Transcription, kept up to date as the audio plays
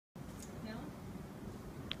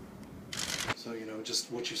So, you know,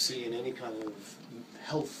 just what you see in any kind of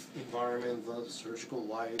health environment, the surgical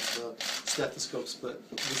life, the stethoscopes, but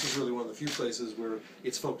this is really one of the few places where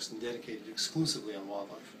it's focused and dedicated exclusively on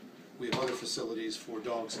wildlife. We have other facilities for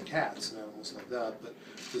dogs and cats and animals like that, but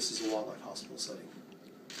this is a wildlife hospital setting.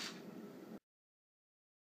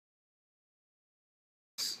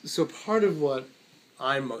 So part of what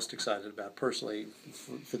I'm most excited about personally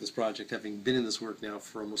for this project, having been in this work now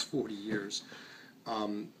for almost 40 years,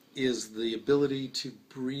 is the ability to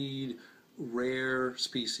breed rare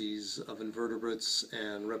species of invertebrates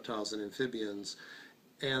and reptiles and amphibians,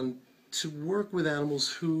 and to work with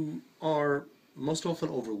animals who are most often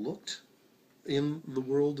overlooked in the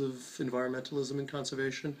world of environmentalism and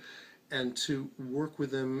conservation, and to work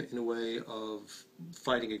with them in a way of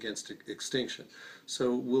fighting against extinction.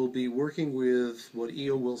 So we'll be working with what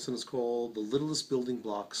E.O. Wilson has called the littlest building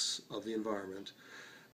blocks of the environment,